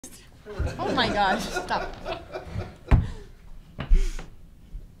Oh my gosh, stop.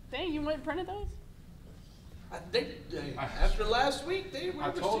 Dang, you went and printed those? After last week, they were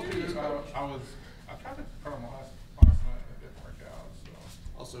I told you serious. I tried to put them last night and it didn't work out. So.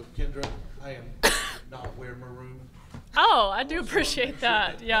 Also, Kendra, I am not wear maroon. Oh, I do appreciate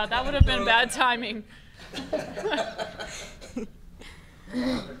that. Yeah, that would have been bad timing.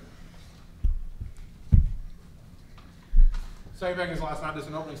 Same thing as last night, just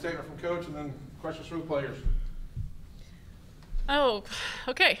an opening statement from Coach and then questions from the players. Oh,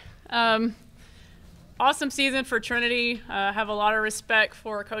 okay. Awesome season for Trinity. Have a lot of respect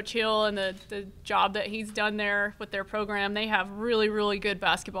for Coach Hill and the job that he's done there with their program. They have really, really good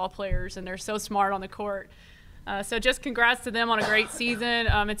basketball players, and they're so smart on the court. So just congrats to them on a great season.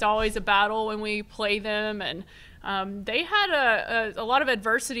 It's always a battle when we play them, and they had a lot of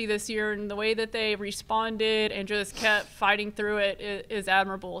adversity this year, and the way that they responded and just kept fighting through it is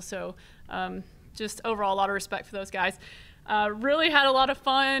admirable. So just overall, a lot of respect for those guys. Really had a lot of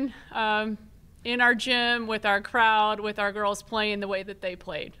fun in our gym with our crowd, with our girls playing the way that they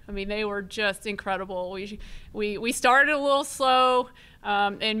played. I mean, they were just incredible. We started a little slow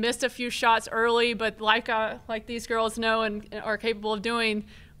and missed a few shots early, but like these girls know and are capable of doing,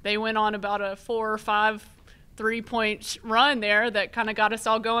 they went on about a 4 or 5 3-point run there that kind of got us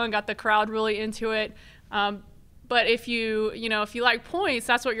all going, got the crowd really into it. But if you like points,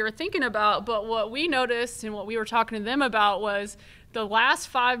 that's what you're thinking about. But what we noticed and what we were talking to them about was the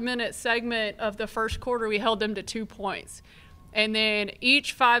last 5-minute segment of the first quarter, we held them to 2 points. And then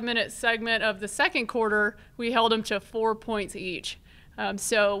each 5-minute segment of the second quarter, we held them to 4 points each.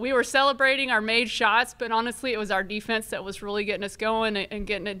 So we were celebrating our made shots, but honestly, it was our defense that was really getting us going and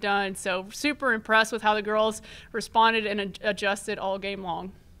getting it done. So super impressed with how the girls responded and adjusted all game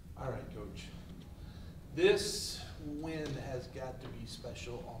long. All right, Coach. This win has got to be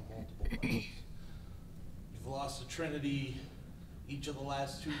special on multiple levels. You've lost to Trinity each of the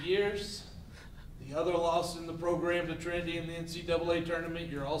last 2 years. The other loss in the program to Trinity in the NCAA tournament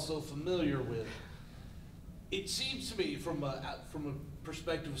you're also familiar with. It seems to me from a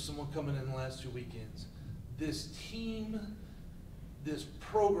perspective of someone coming in the last 2 weekends, this team, this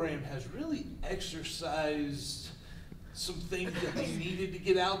program has really exercised some things that they needed to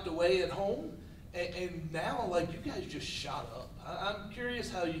get out the way at home. And now, like, you guys just shot up. I'm curious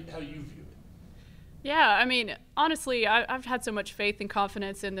how you view it. Yeah, I mean, honestly, I've had so much faith and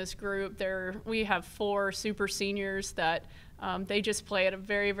confidence in this group. We have 4 super seniors that they just play at a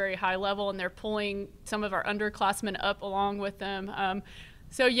very, very high level, and they're pulling some of our underclassmen up along with them.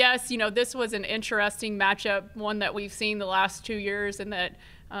 So, yes, this was an interesting matchup, one that we've seen the last 2 years, and that,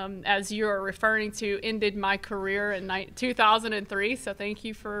 as you're referring to, ended my career in 2003. So thank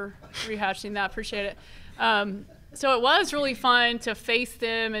you for rehashing that. Appreciate it. So it was really fun to face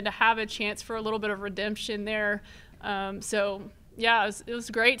them and to have a chance for a little bit of redemption there. So, yeah, it was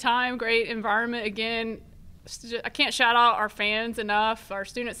a great time, great environment. Again, I can't shout out our fans enough, our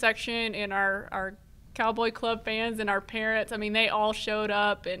student section and our Cowboy Club fans and our parents. I mean, they all showed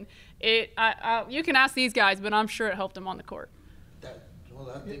up, and you can ask these guys, but I'm sure it helped them on the court.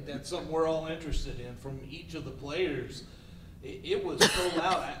 I think that's something we're all interested in from each of the players. It was so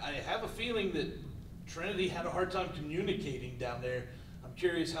loud. I have a feeling that Trinity had a hard time communicating down there. I'm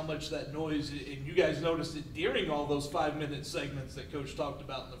curious how much that noise, and you guys noticed it during all those 5-minute segments that Coach talked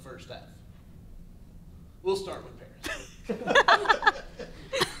about in the first half. We'll start with parents.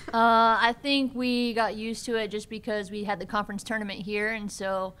 I think we got used to it just because we had the conference tournament here, and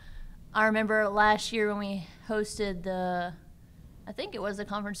so I remember last year when we hosted I think it was the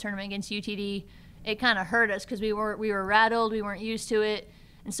conference tournament against UTD, it kind of hurt us because we were rattled, we weren't used to it.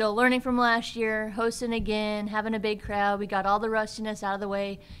 And so learning from last year, hosting again, having a big crowd, we got all the rustiness out of the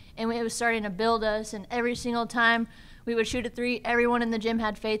way, and it was starting to build us. And every single time we would shoot a 3, everyone in the gym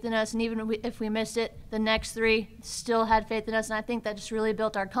had faith in us, and even if we missed it, the next 3 still had faith in us. And I think that just really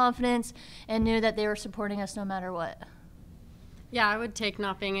built our confidence and knew that they were supporting us no matter what. Yeah, I would take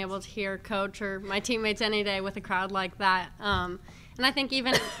not being able to hear Coach or my teammates any day with a crowd like that. And I think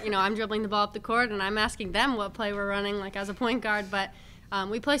even, I'm dribbling the ball up the court and I'm asking them what play we're running, like as a point guard, but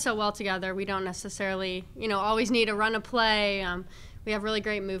we play so well together. We don't necessarily, always need to run a play. We have really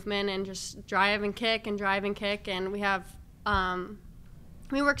great movement and just drive and kick, and we have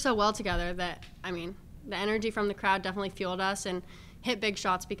we work so well together that, the energy from the crowd definitely fueled us and hit big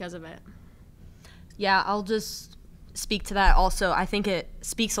shots because of it. Yeah, I'll just speak to that also. I think it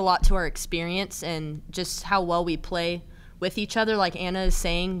speaks a lot to our experience and just how well we play with each other. Like Anna is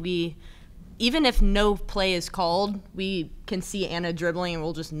saying, even if no play is called, we can see Anna dribbling and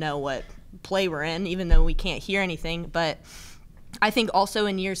we'll just know what play we're in, even though we can't hear anything. But I think also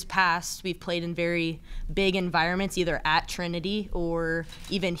in years past, we've played in very big environments, either at Trinity or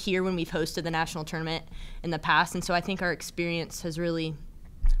even here when we've hosted the national tournament in the past. And so I think our experience has really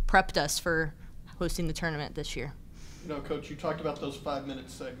prepped us for hosting the tournament this year. You know, Coach, you talked about those 5-minute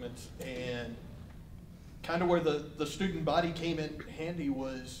segments, and kind of where the student body came in handy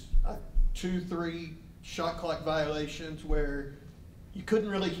was 2-3 shot clock violations where you couldn't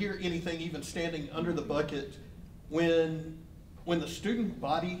really hear anything even standing under the bucket. When the student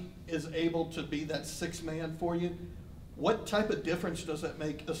body is able to be that 6th man for you, what type of difference does that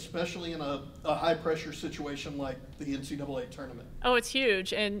make, especially in a high-pressure situation like the NCAA tournament? Oh, it's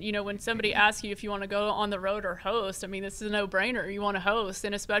huge. And, you know, when somebody asks you if you want to go on the road or host, I mean, this is a no-brainer. You want to host,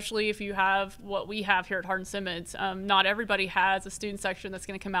 and especially if you have what we have here at Hardin-Simmons. Not everybody has a student section that's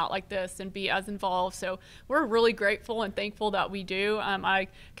going to come out like this and be as involved. So we're really grateful and thankful that we do. I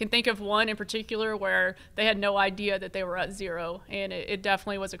can think of one in particular where they had no idea that they were at 0, and it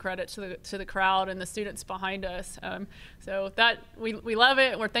definitely was a credit to the crowd and the students behind us. So that we love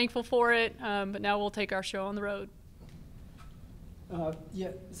it. We're thankful for it. But now we'll take our show on the road.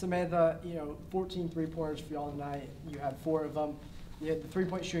 Yeah, Samantha, 14 3-pointers for y'all tonight. You had 4 of them. The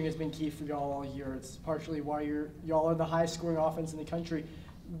 3-point shooting has been key for y'all all year. It's partially why y'all are the highest scoring offense in the country.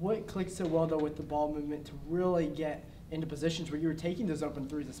 What clicked so well, though, with the ball movement to really get into positions where you were taking those open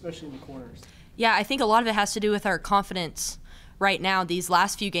threes, especially in the corners? Yeah, I think a lot of it has to do with our confidence right now. These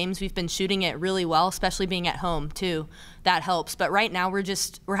last few games we've been shooting it really well, especially being at home too. That helps. But right now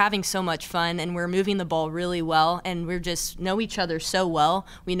we're having so much fun, and we're moving the ball really well, and we're just know each other so well.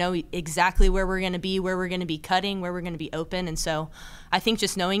 We know exactly where we're going to be, where we're going to be cutting, where we're going to be open. And so I think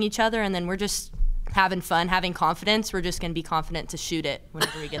just knowing each other, and then we're just having fun, having confidence. We're just going to be confident to shoot it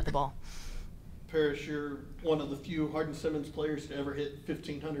whenever we get the ball. Parrish, you're one of the few Hardin-Simmons players to ever hit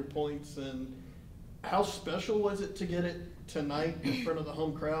 1,500 points, and how special was it to get it tonight in front of the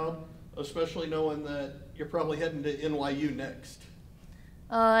home crowd, especially knowing that you're probably heading to NYU next?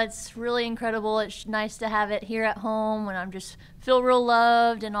 It's really incredible. It's nice to have it here at home when I'm just feel real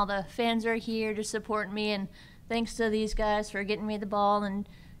loved, and all the fans are here just supporting me. And thanks to these guys for getting me the ball and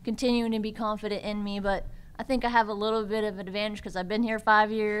continuing to be confident in me. But I think I have a little bit of an advantage because I've been here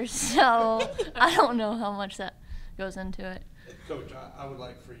 5 years, so I don't know how much that goes into it. Coach, I would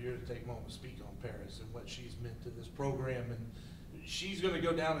like for you to take a moment to speak on Paris and what she's meant to this program. And she's going to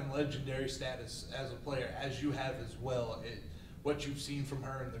go down in legendary status as a player, as you have as well. What you've seen from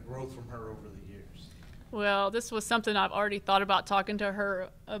her and the growth from her over the years. Well, this was something I've already thought about talking to her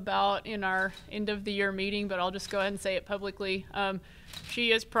about in our end-of-the-year meeting, but I'll just go ahead and say it publicly.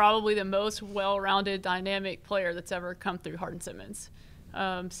 She is probably the most well-rounded, dynamic player that's ever come through Hardin-Simmons.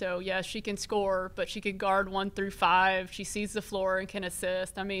 So, yeah, she can score, but she can guard 1 through 5. She sees the floor and can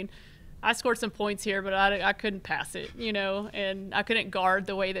assist. I mean, I scored some points here, but I couldn't pass it, and I couldn't guard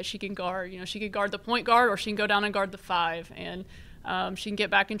the way that she can guard. She could guard the point guard, or she can go down and guard the 5. And she can get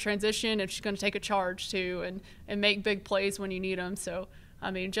back in transition, and she's going to take a charge, too, and make big plays when you need them. So, I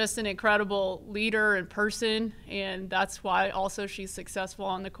mean, just an incredible leader and person, and that's why also she's successful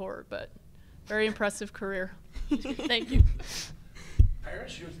on the court. But very impressive career. Thank you.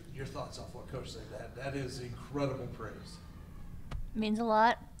 Paris, your thoughts off what Coach said. That is incredible praise. Means a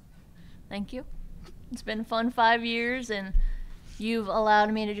lot. Thank you. It's been fun 5 years, and you've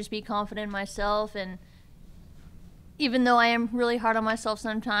allowed me to just be confident in myself. And even though I am really hard on myself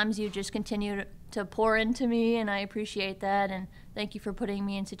sometimes, you just continue to pour into me, and I appreciate that. And thank you for putting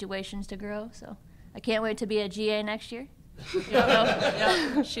me in situations to grow. So I can't wait to be a GA next year.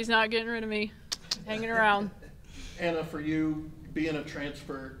 Yeah, she's not getting rid of me. Hanging around. Anna, for you, being a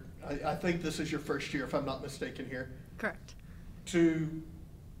transfer, I think this is your first year, if I'm not mistaken here. Correct. To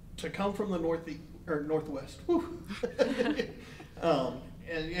come from the northwest,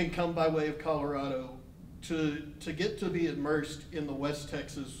 and come by way of Colorado, to get to be immersed in the West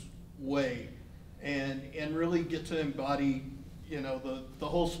Texas way, and really get to embody, the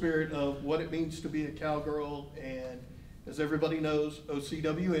whole spirit of what it means to be a cowgirl, and as everybody knows,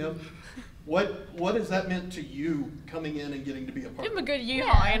 OCWM. What has that meant to you coming in and getting to be a part Give him a of it? good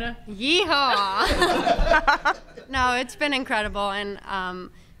yeehaw, Anna. Yeehaw! No, it's been incredible, and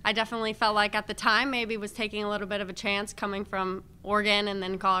I definitely felt like at the time maybe was taking a little bit of a chance coming from Oregon and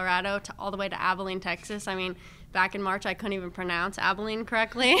then Colorado all the way to Abilene, Texas. I mean, back in March I couldn't even pronounce Abilene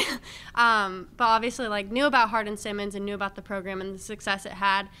correctly. But obviously knew about Hardin-Simmons and knew about the program and the success it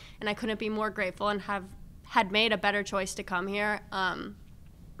had, and I couldn't be more grateful and had made a better choice to come here.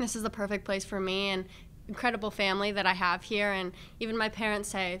 This is the perfect place for me, and incredible family that I have here, and even my parents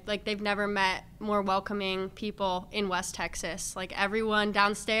say like they've never met more welcoming people in West Texas. Like everyone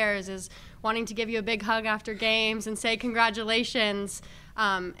downstairs is wanting to give you a big hug after games and say congratulations,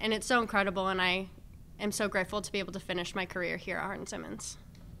 and it's so incredible, and I am so grateful to be able to finish my career here at Hardin-Simmons.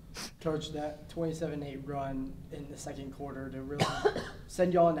 Coach, that 27-8 run in the second quarter to really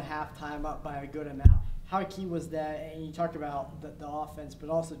send y'all into halftime up by a good amount. How key was that? And you talk about the offense, but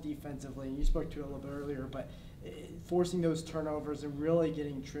also defensively. And you spoke to it a little bit earlier, but forcing those turnovers and really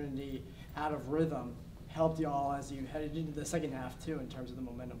getting Trinity out of rhythm helped y'all as you headed into the second half too in terms of the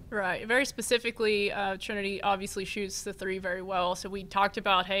momentum. Right. Very specifically, Trinity obviously shoots the three very well. So we talked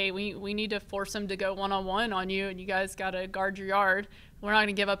about, hey, we need to force them to go one-on-one on you, and you guys got to guard your yard. We're not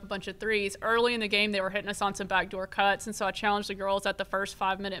going to give up a bunch of threes. Early in the game, they were hitting us on some backdoor cuts, and so I challenged the girls at the first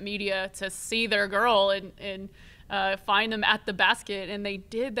 5-minute media to see their girl and find them at the basket, and they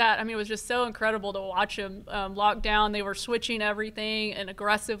did that. I mean, it was just so incredible to watch them lock down. They were switching everything and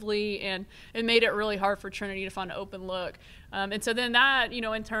aggressively, and it made it really hard for Trinity to find an open look. And so then that,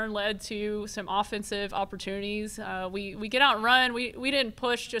 in turn led to some offensive opportunities. We get out and run. We didn't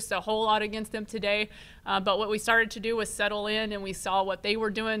push just a whole lot against them today, but what we started to do was settle in, and we saw what they were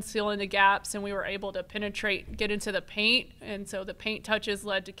doing, filling the gaps, and we were able to penetrate, get into the paint, and so the paint touches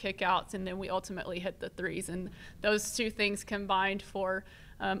led to kickouts, and then we ultimately hit the threes. And those two things combined for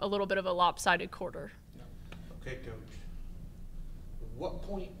a little bit of a lopsided quarter. Okay, Coach. At what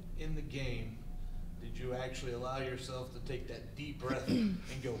point in the game did you actually allow yourself to take that deep breath and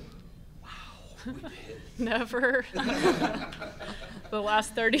go, wow, we did? Never. The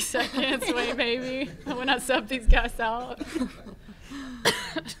last 30 seconds, wait, maybe, when I sub these guys out.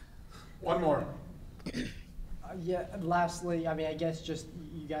 One more. Yeah, lastly, I mean, I guess just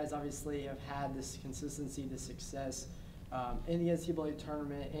you guys obviously have had this consistency, this success in the NCAA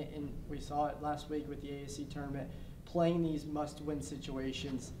tournament, and we saw it last week with the ASC tournament, playing these must-win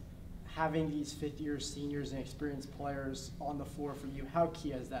situations, having these fifth-year seniors and experienced players on the floor for you. How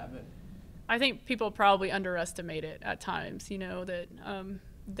key has that been? I think people probably underestimate it at times, that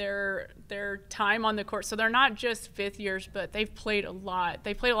their time on the court. So they're not just fifth years, but they've played a lot.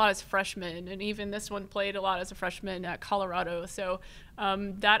 They played a lot as freshmen, and even this one played a lot as a freshman at Colorado. So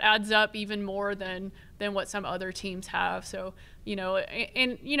that adds up even more than what some other teams have. So,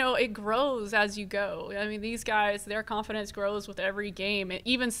 it grows as you go. I mean, these guys, their confidence grows with every game,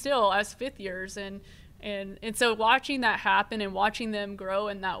 even still as fifth years. And so watching that happen and watching them grow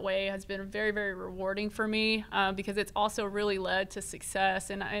in that way has been very, very rewarding for me because it's also really led to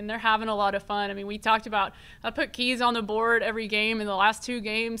success, and they're having a lot of fun. I mean, we talked about, I put keys on the board every game. In the last two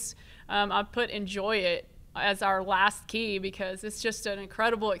games, I put enjoy it as our last key because it's just an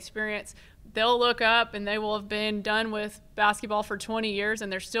incredible experience. They'll look up and they will have been done with basketball for 20 years,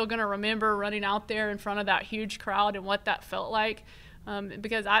 and they're still going to remember running out there in front of that huge crowd and what that felt like.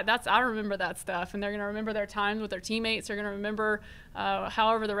 Because I remember that stuff, and they're going to remember their times with their teammates. They're going to remember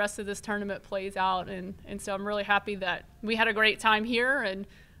however the rest of this tournament plays out, and so I'm really happy that we had a great time here, and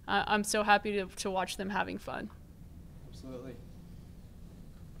I'm so happy to watch them having fun. Absolutely.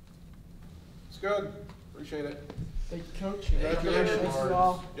 It's good. Appreciate it. Thank you, Coach. Congratulations. Thank you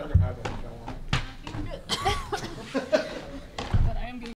all. Y'all can have that.